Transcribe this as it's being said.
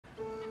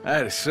I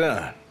had a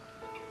son.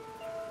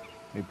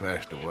 He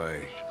passed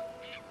away.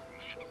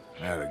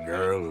 I had a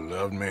girl who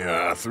loved me.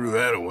 I threw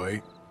that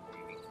away.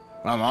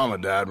 My mama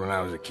died when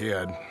I was a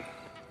kid.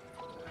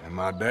 And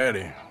my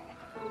daddy...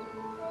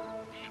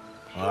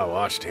 well, I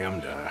watched him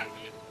die.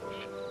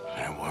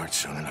 And it weren't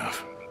soon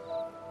enough.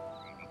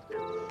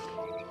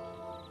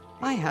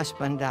 My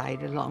husband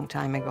died a long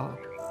time ago.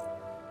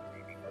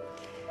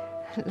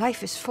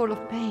 Life is full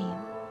of pain.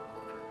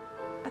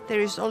 But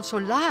there is also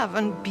love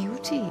and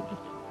beauty.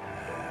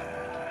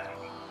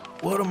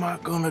 What am I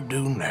gonna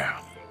do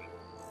now?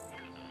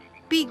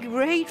 Be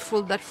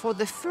grateful that for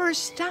the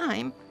first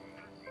time,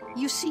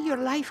 you see your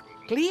life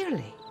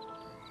clearly.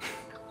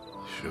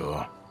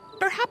 Sure.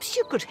 Perhaps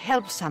you could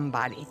help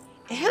somebody.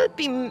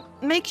 Helping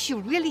makes you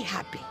really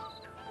happy.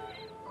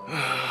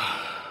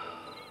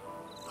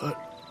 But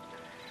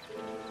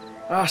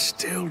I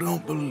still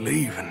don't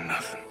believe in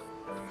nothing.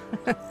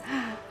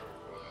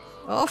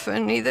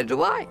 Often, neither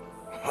do I.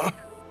 Huh?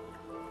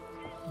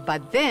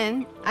 But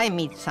then I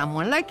meet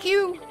someone like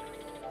you,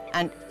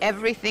 and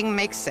everything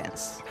makes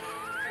sense.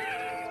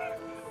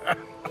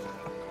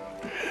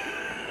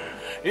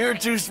 You're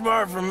too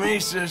smart for me,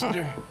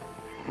 sister.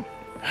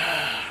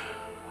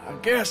 I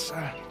guess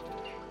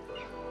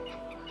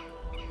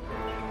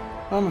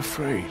I'm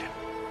afraid.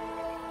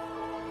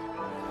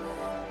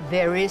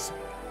 There is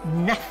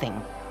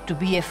nothing to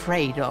be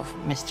afraid of,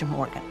 Mr.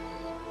 Morgan.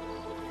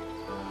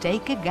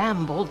 Take a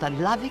gamble that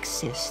love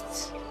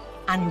exists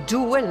and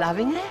do a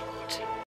loving act.